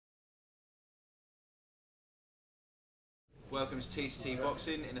welcomes T2T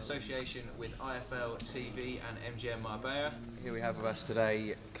Boxing in association with IFL TV and MGM Marbella. Here we have with us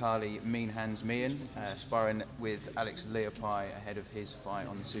today Carly Meehan, sparring with Alex Leopai ahead of his fight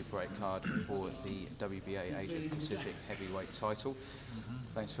on the Super 8 card for the WBA Asia Pacific heavyweight title.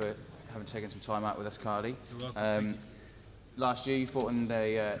 Thanks for having taken some time out with us, Carly. You're welcome. Last year you fought on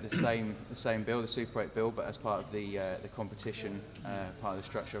the same bill, the Super 8 bill, but as part of the competition, part of the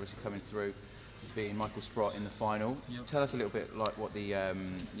structure obviously coming through, being Michael Sprott in the final. Yep. Tell us a little bit like what the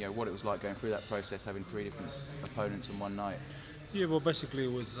what it was like going through that process, having 3 different opponents in one night. Yeah, well, basically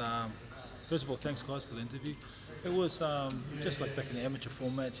it was, first of all, thanks guys for the interview. It was just like back in the amateur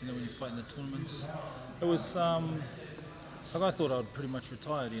format, you know, when you fight in the tournaments. It was, like I thought I'd pretty much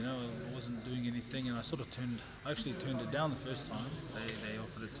retired, you know, I wasn't doing anything, and I actually turned it down the first time. They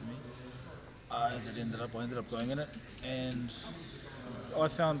offered it to me. As it ended up, I ended up going in it, and I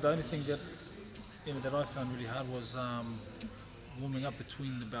found the only thing that that I found really hard was warming up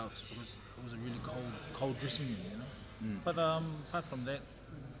between the bouts, because it was a really cold dressing room, you know. But apart from that,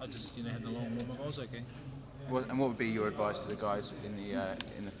 I just had the long warm up. I was okay. And what would be your advice to the guys in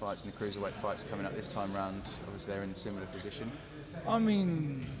the fights, in the cruiserweight fights coming up this time round? Obviously they're in a similar position. I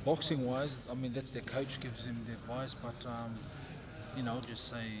mean, boxing wise, I mean that's their coach gives them the advice, but I'll just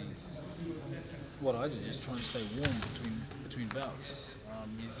say what I do, just try and stay warm between bouts.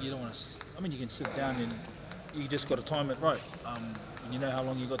 You don't want to. I mean, you can sit down and you just got to time it right. And you know how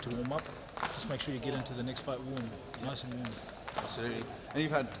long you got to warm up. Just make sure you get into the next fight warm, nice and warm. Absolutely. And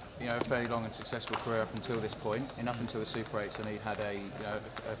you've had a fairly long and successful career up until this point, and up until the Super 8s. I know you had a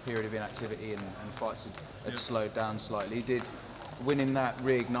period of inactivity and fights had slowed down slightly. Did winning that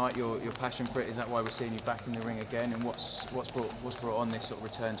reignite your passion for it? Is that why we're seeing you back in the ring again? And what's brought on this sort of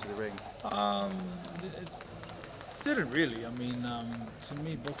return to the ring? Didn't really. I mean, to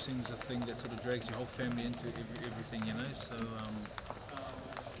me, boxing's a thing that sort of drags your whole family into everything, you know. So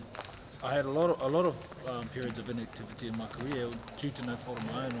I had a lot of periods of inactivity in my career due to no fault of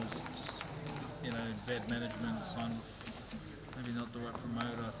my own. It was just bad management, maybe not the right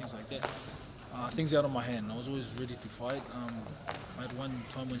promoter, things like that. Things out of my hand. I was always ready to fight. I had one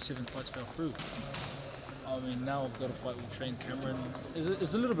time when 7 fights fell through. I mean, now I've got to fight with Shane Cameron.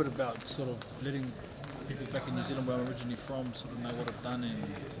 It's a little bit about sort of letting people back in New Zealand, where I'm originally from, sort of know what I've done, and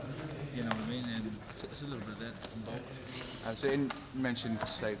you know what I mean, and it's a little bit of that involved. So you mentioned,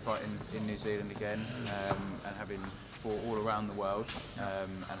 say, fighting in New Zealand again, and having fought all around the world,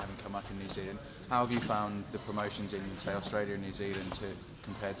 and having come up in New Zealand. How have you found the promotions in, say, Australia and New Zealand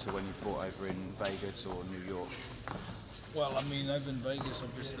compared to when you fought over in Vegas or New York? Well, I mean, over in Vegas,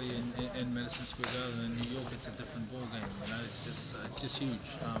 obviously, in Madison Square Garden, in New York, it's a different ball game. You know, it's just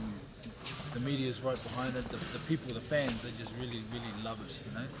huge. The media's right behind it. The people, the fans, they just really love it.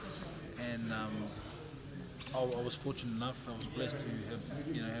 You know, and I was fortunate enough. I was blessed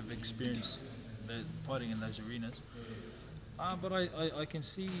to have experienced fighting in those arenas. But I can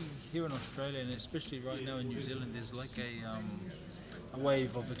see here in Australia, and especially right now in New Zealand, there's like a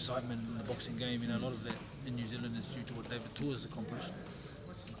wave of excitement in the boxing game. You know, a lot of that in New Zealand is due to what David Tua has accomplished.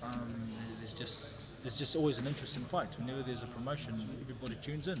 There's just always an interest in fights. Whenever there's a promotion, everybody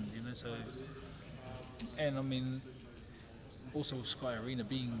tunes in. You know, so and I mean, also with Sky Arena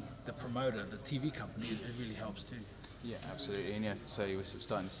being the promoter, the TV company, it really helps too. Yeah, absolutely. And so you were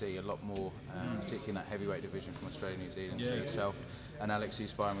starting to see a lot more, particularly in that heavyweight division from Australia and New Zealand. So yourself and Alex, who's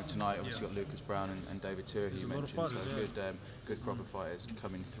sparring with tonight, obviously got Lucas Brown and David Tua, who you mentioned. Fighters, so good proper fighters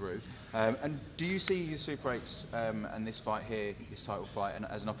coming through. And do you see the Super 8s and this fight here, this title fight,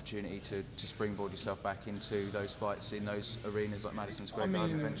 as an opportunity to springboard yourself back into those fights in those arenas like Madison Square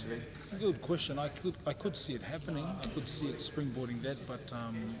Garden eventually? Good question. I could see it happening. I could see it springboarding that, but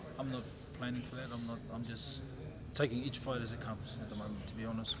I'm not planning for that. I'm just taking each fight as it comes at the moment, to be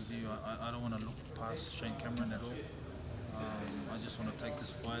honest with you. I don't want to look past Shane Cameron at all. I just want to take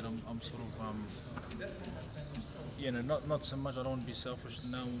this fight. I'm sort of, not so much, I don't want to be selfish.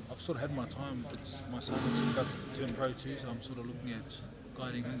 Now, I've sort of had my time. My son has got to turn pro too, so I'm sort of looking at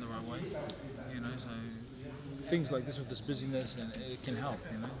guiding him the right way. You know, so things like this with this busyness, and it can help,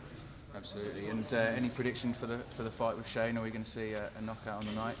 you know. Absolutely. And any prediction for the fight with Shane? Are we going to see a knockout on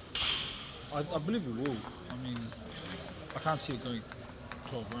the night? I believe we will. I mean, I can't see it going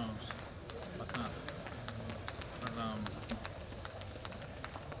 12 rounds. I can't. But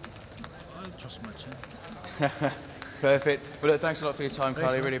I trust my chin. Perfect. Well, look, thanks a lot for your time,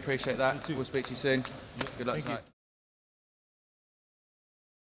 Carly. Man. Really appreciate that. We'll speak to you soon. Good luck tonight.